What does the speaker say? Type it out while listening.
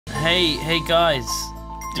Hey guys.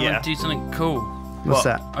 Do you want to do something cool? What's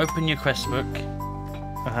that? Open your quest book.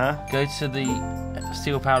 Go to the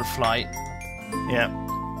steel-powered flight. Yeah.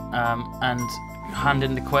 And hand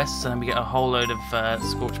in the quests, and then we get a whole load of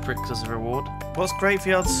scorched bricks as a reward. What's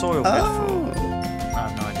graveyard soil good for? I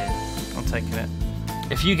have no idea. I'm taking it.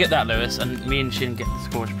 If you get that, Lewis, and me and Sjin get the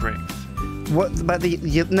scorched bricks. What about the...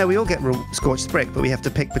 No, we all get scorched brick, but we have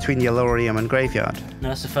to pick between Yellorium and graveyard. No,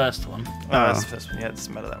 that's the first one. Oh, that's the first one. Yeah, it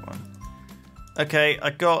doesn't matter, that one. Okay, I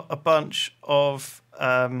got a bunch of...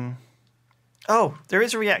 Oh, there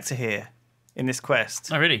is a reactor here in this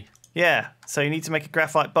quest. Oh, really? Yeah, so you need to make a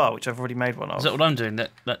graphite bar, which I've already made one of. Is that what I'm doing?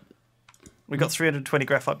 We got 320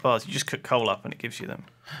 graphite bars. You just cook coal up and it gives you them.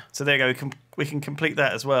 So there you go. We can complete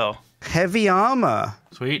that as well. Heavy armor.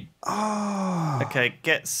 Sweet. Oh. Okay,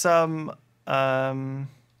 get some rutile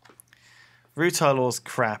ore's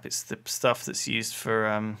crap. It's the stuff that's used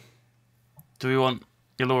for... Do we want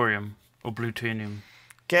Yellorium or plutonium?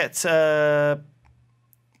 It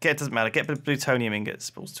doesn't matter. Get plutonium ingots,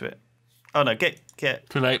 balls to it. Oh no, get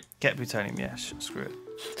Too late. Get plutonium. Yeah, screw it.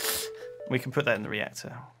 We can put that in the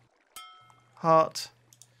reactor. Heart.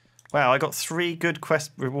 Wow, I got 3 good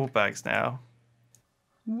quest reward bags now.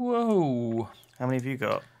 Whoa. How many have you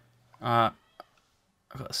got? I've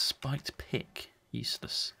got a spiked pick.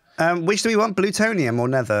 Useless. Which do we want, plutonium or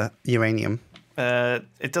nether uranium?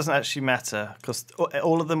 It doesn't actually matter because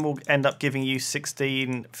all of them will end up giving you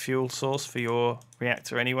 16 fuel source for your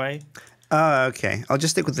reactor anyway. Oh, okay. I'll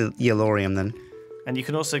just stick with the Yellorium then. And you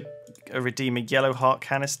can also redeem a yellow heart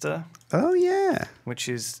canister. Oh, yeah. Which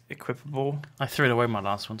is equipable. I threw it away my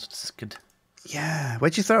last one, so this is good. Yeah.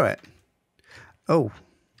 Where'd you throw it? Oh,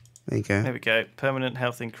 there you go. There we go. Permanent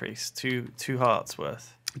health increase. Two hearts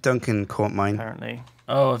worth. Duncan caught mine. Apparently.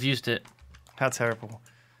 Oh, I've used it. How terrible.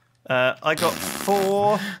 I got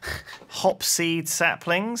 4 hop seed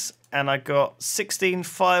saplings, and I got 16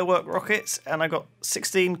 firework rockets, and I got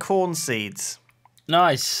 16 corn seeds.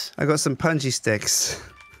 Nice. I got some punchy sticks.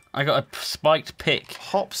 I got a spiked pick.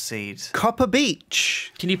 Hop seed. Copper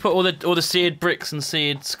Beach. Can you put all the seared bricks and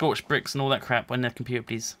seared scorched bricks and all that crap on the computer,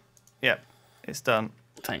 please? Yep, it's done.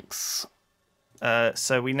 Thanks.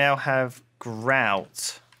 So we now have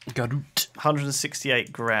grout. Grout.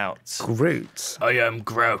 168 grout. Groot. I am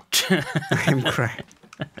grout. I am Grout.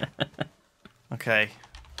 Okay.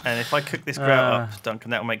 And if I cook this grout up, Duncan,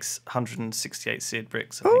 that will make 168 seared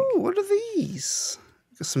bricks, I think. Oh, what are these?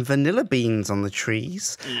 Got some vanilla beans on the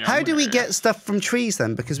trees. Yeah, how do we get stuff from trees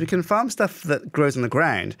then? Because we can farm stuff that grows on the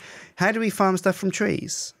ground. How do we farm stuff from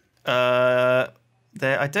trees? I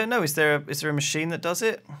don't know. Is there a machine that does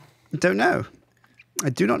it? Don't know. I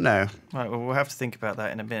do not know. Right, well, we'll have to think about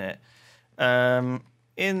that in a minute.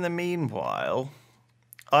 In the meanwhile,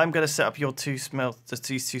 I'm going to set up your two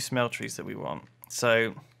smelteries that we want.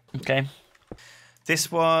 So, okay.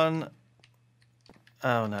 This one...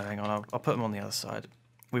 Oh, no, hang on. I'll put them on the other side.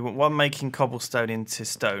 We want one making cobblestone into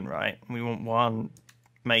stone, right? We want one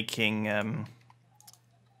making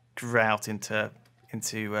grout into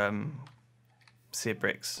seared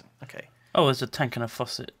bricks. Okay. Oh, there's a tank and a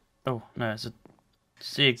faucet. Oh, no, there's a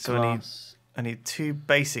seared glass. I need 2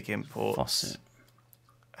 basic imports. Faucet.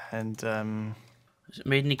 And has it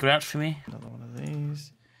made any grout for me? Another one of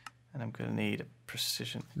these. And I'm going to need a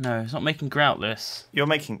precision. No, it's not making groutless. I'm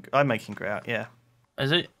making grout, yeah.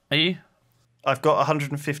 Is it? Are you? I've got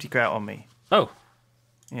 150 grout on me. Oh.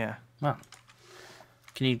 Yeah. Wow.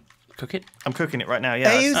 Can you cook it? I'm cooking it right now,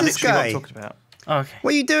 yeah. Hey, who's that's this literally guy? what I'm talking about. Oh, okay.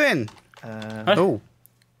 What are you doing? Oh.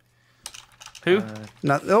 Who?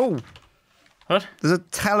 Oh. What? There's a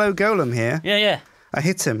tallow golem here. Yeah. I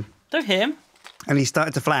hit him. Don't hit him. And he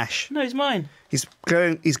started to flash. No, he's mine. He's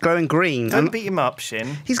glowing green. Don't beat him up,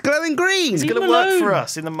 Sjin. He's glowing green. He's going to work for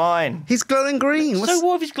us in the mine. He's glowing green. So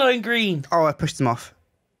what if he's glowing green? Oh, I pushed him off.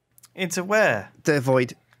 Into where? The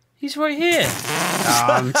void. He's right here. Oh,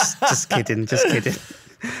 I'm just kidding. Just kidding.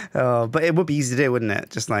 Oh, but it would be easy to do, wouldn't it?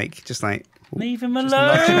 Just like. Leave him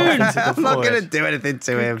alone. I'm not going to do anything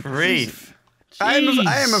to him. Grief. I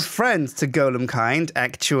am a friend to golem kind,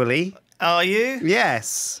 actually. Are you?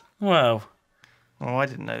 Yes. Well. Oh, I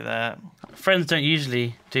didn't know that. Friends don't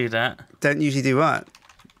usually do that. Don't usually do what?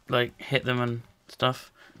 Like hit them and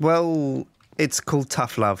stuff. Well, it's called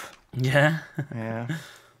tough love. Yeah. Yeah.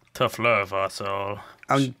 Tough love, asshole.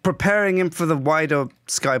 I'm preparing him for the wider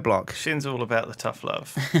Skyblock. Sjin's all about the tough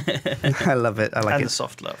love. I love it. I like and it. the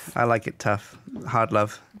soft love. I like it tough. Hard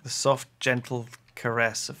love. The soft, gentle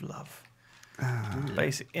caress of love.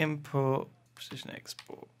 Basic import, precision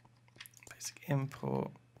export. Basic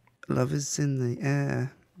import. Love is in the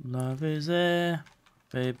air. Love is there,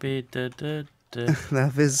 baby. Da, da,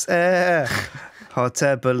 Love is air, hot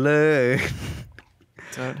air balloon.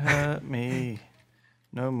 Don't hurt me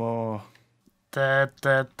no more.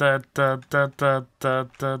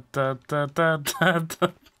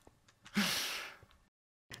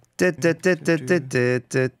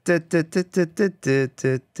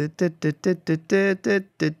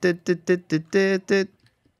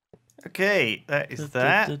 Okay, that is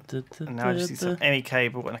that. And now I just need some ME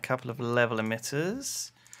cable and a couple of level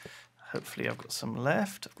emitters. Hopefully I've got some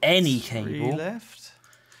left. Any Three cable? left.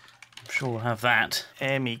 I'm sure we'll have that.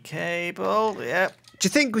 ME cable, yep. Do you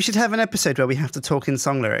think we should have an episode where we have to talk in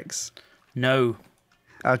song lyrics? No.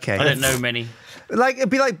 Okay. I don't know many. Like, it'd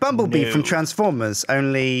be like Bumblebee No. from Transformers,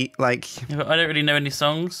 only like... Yeah, but I don't really know any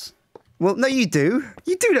songs. Well, no, you do.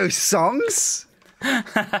 You do know songs.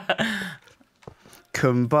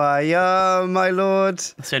 Kumbaya, my lord.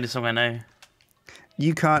 That's the only song I know.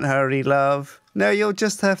 You can't hurry, love. No, you'll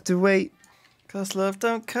just have to wait. 'Cause love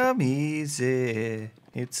don't come easy.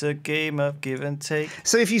 It's a game of give and take.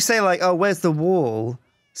 So if you say like, oh, where's the wall,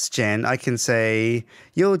 Sjin, I can say,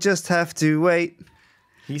 you'll just have to wait.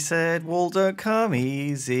 He said, wall don't come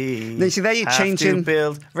easy. No, see, there you're Have changing- to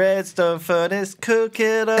build redstone furnace, cook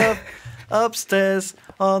it up upstairs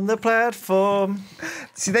on the platform.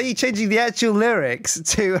 See, then you're changing the actual lyrics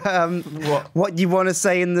to what you want to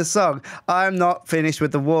say in the song. I'm not finished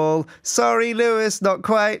with the wall. Sorry, Lewis, not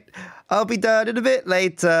quite. I'll be done in a bit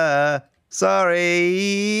later.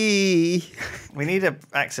 Sorry. We need an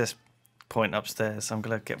access point upstairs. I'm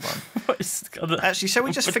going to get one. What is Actually, shall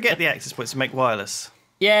we just forget the access points and make wireless?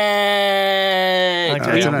 Yay! Okay.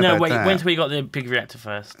 I don't know No, about wait. that. When till we got the big reactor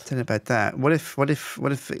first? I don't know about that. What if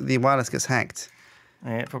the wireless gets hacked?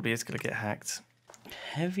 Yeah, it probably is going to get hacked.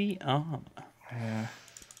 Heavy armor. Yeah.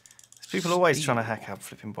 People are always trying to hack our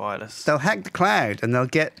flipping wireless. They'll hack the cloud and they'll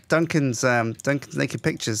get Duncan's naked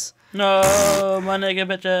pictures. No, my nigga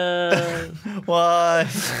bitches. Why?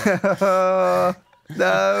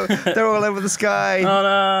 No, they're all over the sky. Oh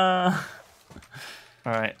no.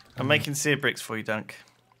 All right, I'm making sear bricks for you, Dunk.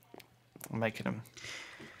 I'm making them.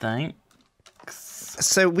 Thanks.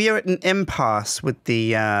 So we are at an impasse with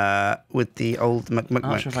the old I'm not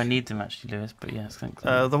Muck. sure if I need them actually, Lewis, but yes, thanks.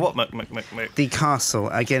 The what? Muck. The castle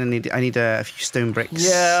again. I need a few stone bricks.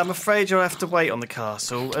 Yeah, I'm afraid you'll have to wait on the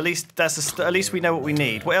castle. At least at least we know what we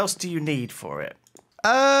need. What else do you need for it?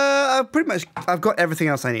 Pretty much. I've got everything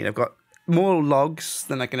else I need. I've got more logs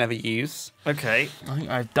than I can ever use. Okay. I think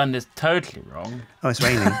I've done this totally wrong. Oh, it's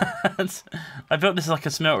raining. I built this like a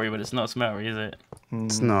smeltery, but it's not a smeltery, is it?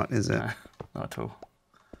 It's not, is it? No, not at all.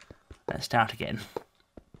 Let's start again.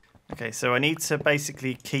 Okay, so I need to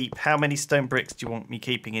basically keep. How many stone bricks do you want me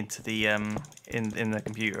keeping into the in the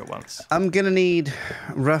computer at once? I'm gonna need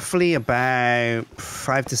roughly about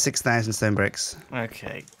 5,000 to 6,000 stone bricks.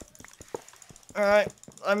 Okay. All right,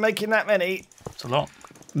 I'm making that many. It's a lot.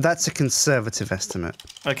 That's a conservative estimate.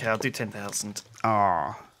 Okay, I'll do 10,000.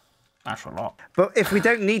 Ah. That's a lot. But if we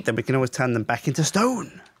don't need them, we can always turn them back into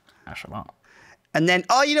stone. That's a lot. And then,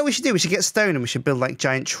 oh, you know what we should do? We should get stone and we should build like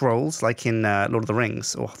giant trolls, like in Lord of the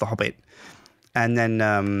Rings or The Hobbit. And then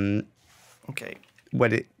Okay.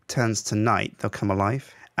 when it turns to night, they'll come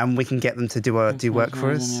alive. And we can get them to do work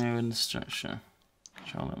for us. In the structure.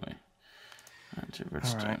 Control me.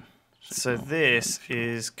 All right. So this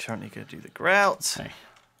is currently going to do the grout. Okay.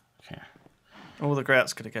 Okay. All the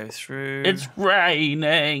grout's going to go through. It's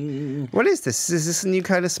raining. What is this? Is this a new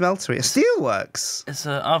kind of smeltery? A steelworks. It's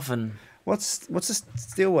an oven. What's a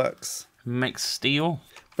steelworks? Makes steel.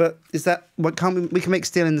 But is that what? Can't we can make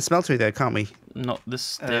steel in the smeltery though, can't we? Not this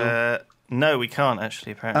steel. No, we can't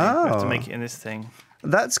actually. Apparently, we have to Oh. make it in this thing.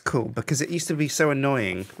 That's cool because it used to be so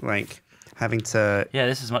annoying, like having to. Yeah,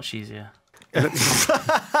 this is much easier.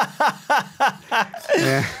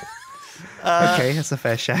 Yeah. Okay, that's a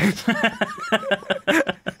fair shout.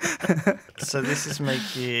 So this is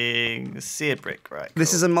making sear brick, right?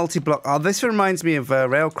 This is a multi-block. Oh, this reminds me of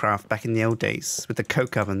railcraft back in the old days with the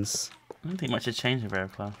coke ovens. I don't think much has changed with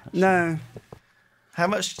Aircraft. No. How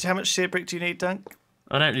much sear brick do you need, Dunk?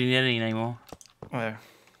 I don't really need any anymore. Oh,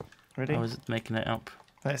 really? I was making it up.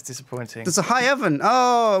 That's disappointing. There's a high oven.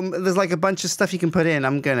 Oh, there's like a bunch of stuff you can put in.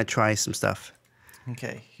 I'm going to try some stuff.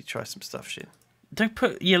 Okay, you try some stuff, shit. Don't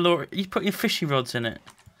put your you put your fishing rods in it.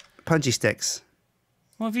 Punji sticks.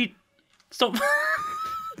 What have you? Stop!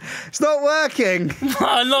 It's not working.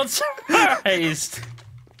 I'm not surprised.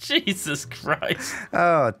 Jesus Christ!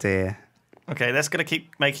 Oh dear. Okay, that's gonna keep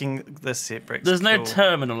making the sear bricks. There's no cool.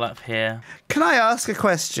 terminal up here. Can I ask a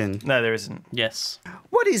question? No, there isn't. Yes.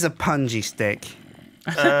 What is a punji stick?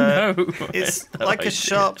 No. It's No like a idea.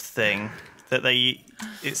 sharp thing that they.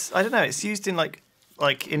 It's I don't know. It's used in like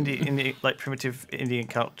like like primitive Indian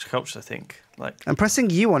culture, I think. Like I'm pressing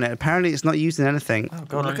U on it. Apparently, it's not used in anything. oh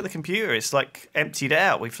god, look at the computer. It's like emptied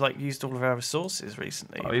out. We've like used all of our resources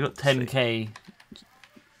recently. Oh, you've got 10k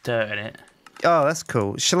dirt in it. Oh, that's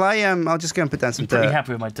cool. Shall I? I'll just go and put down some I'm pretty dirt.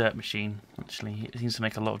 happy with my dirt machine. Actually, it seems to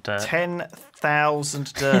make a lot of dirt.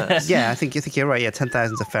 10,000 dirt. Yeah, I think you're right. Yeah,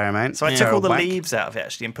 10,000 is a fair amount. So I took all the leaves out of it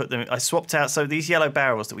actually and put them. I swapped out. So these yellow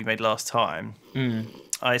barrels that we made last time,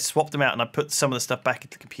 I swapped them out and I put some of the stuff back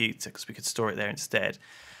into the computer because we could store it there instead.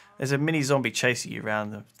 There's a mini zombie chasing you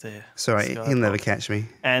around the Sorry, he'll never catch me.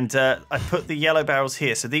 And I put the yellow barrels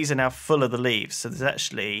here. So these are now full of the leaves. So there's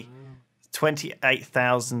actually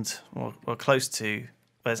 28,000 or close to.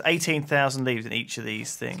 Well, there's 18,000 leaves in each of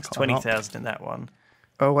these things. 20,000 in that one.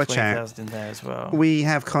 Oh, watch out. 20,000 in there as well. We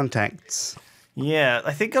have contacts. Yeah,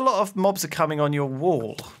 I think a lot of mobs are coming on your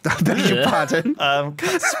wall. I beg your pardon.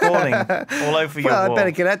 Spawning all over your wall. Well, I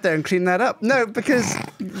better get out there and clean that up. No, because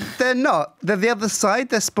they're not. They're the other side.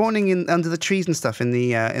 They're spawning under the trees and stuff in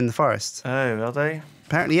the forest. Oh, are they?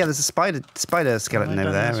 Apparently, yeah. There's a spider skeleton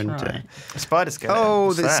over there, and A spider skeleton. oh,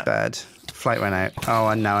 What's this is that? bad. Flight ran out. Oh,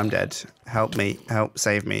 and now I'm dead. Help me! Help!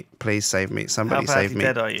 Save me! Please save me! Somebody How save badly me!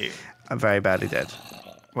 dead are you? I'm very badly dead.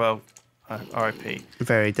 Well, R.I.P.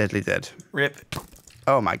 Very deadly dead. Rip.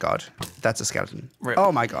 Oh my god, that's a skeleton. Rip.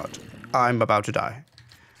 Oh my god, I'm about to die.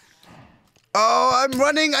 Oh, I'm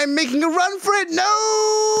running. I'm making a run for it.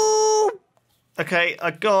 No! Okay, I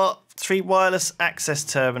got 3 wireless access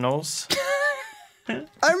terminals.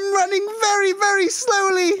 I'm running very, very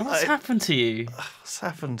slowly. What's happened to you? What's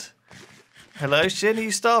happened? Hello, Sjin, are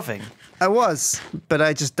you starving? I was, but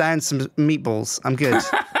I just downed some meatballs. I'm good.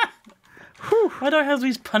 Why do I have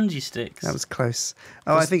these punji sticks? That was close.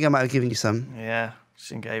 Oh, I think I might have given you some. Yeah,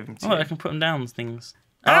 Sjin gave them to Oh, you. I can put them down with things.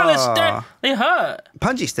 Oh, they hurt.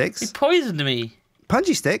 Punji They sticks? poisoned me.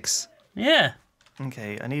 Punji sticks? Yeah.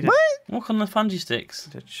 Okay, I need What? Walk on the punji sticks.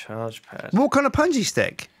 a charge pad. Walk on a punji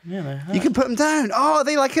stick. Yeah, they hurt. You can put them down. Oh, are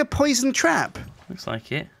they like a poison trap? Looks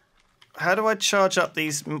like it. How do I charge up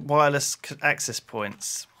these wireless access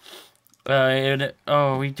points?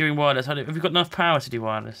 Oh, we're doing wireless. Have we got enough power to do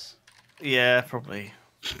wireless? Yeah, probably.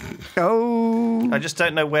 Oh. I just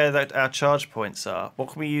don't know where our charge points are. What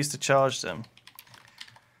can we use to charge them?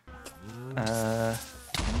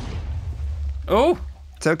 Oh!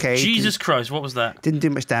 It's okay. Jesus Christ, what was that? Didn't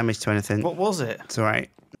do much damage to anything. What was it? It's all right.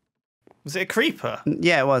 Was it a creeper?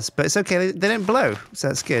 Yeah, it was, but it's okay. They don't blow, so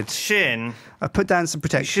that's good. Sjin, I've put down some you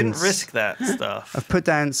protections. shouldn't risk that stuff. I've put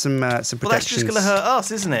down some protections. Well, that's just going to hurt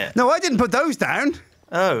us, isn't it? No, I didn't put those down.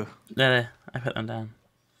 Oh. There, I put them down.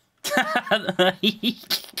 You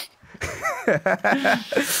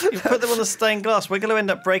put them on the stained glass. We're going to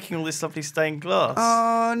end up breaking all this lovely stained glass.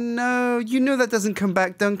 Oh no! You know that doesn't come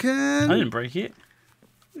back, Duncan. I didn't break it.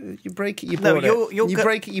 You break it, you no, bought it. You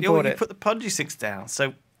break it, you bought You it. put the punji sticks down,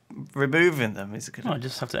 so removing them is a good. Oh, I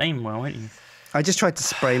just have to aim well, won't you? I just tried to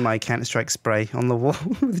spray my Counter-Strike spray on the wall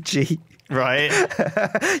with G. Right.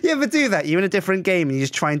 You ever do that? You're in a different game and you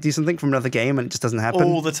just try and do something from another game and it just doesn't happen.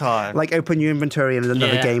 All the time. Like open your inventory in another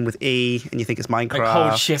Yeah. game with E and you think it's Minecraft. Like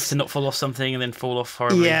hold shift and not fall off something and then fall off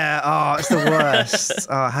horribly. Yeah, oh, it's the worst.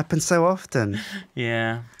 Oh, it happens so often.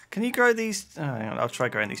 Yeah. Can you grow these? Oh, hang on, I'll try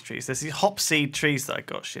growing these trees. There's these hop seed trees that I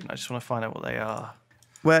got, Sjin. I just want to find out what they are.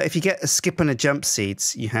 Well, if you get a skip and a jump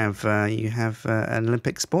seeds, you have an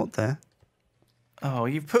Olympic sport there. Oh,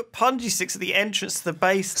 you've put punji sticks at the entrance to the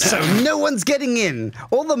base now. So no one's getting in.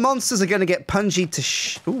 All the monsters are going to get pungy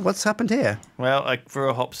to Ooh, what's happened here? Well, I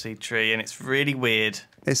grew a hop seed tree and it's really weird.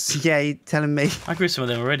 You're telling me. I grew some of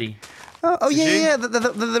them already. Oh Did you? yeah. They're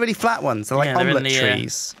the really flat ones. They're like Yeah, they're in omelette the,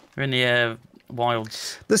 trees. They're in the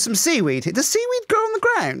wilds. There's some seaweed. Does seaweed grow on the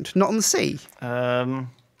ground, not on the sea? On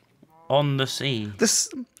the sea. There's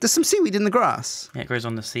some seaweed in the grass. Yeah, it grows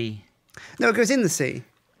on the sea. No, it goes in the sea.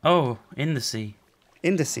 Oh, in the sea.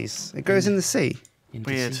 Indices. It grows in the sea. In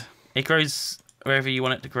the Weird. sea. It grows wherever you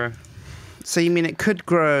want it to grow. So you mean it could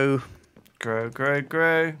grow? Grow.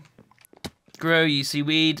 Grow, you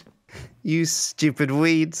seaweed. You stupid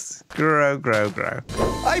weeds. Grow.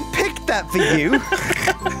 I picked that for you.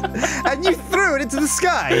 And you threw it into the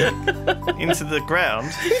sky. Into the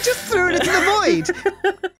ground. You just threw it into the void.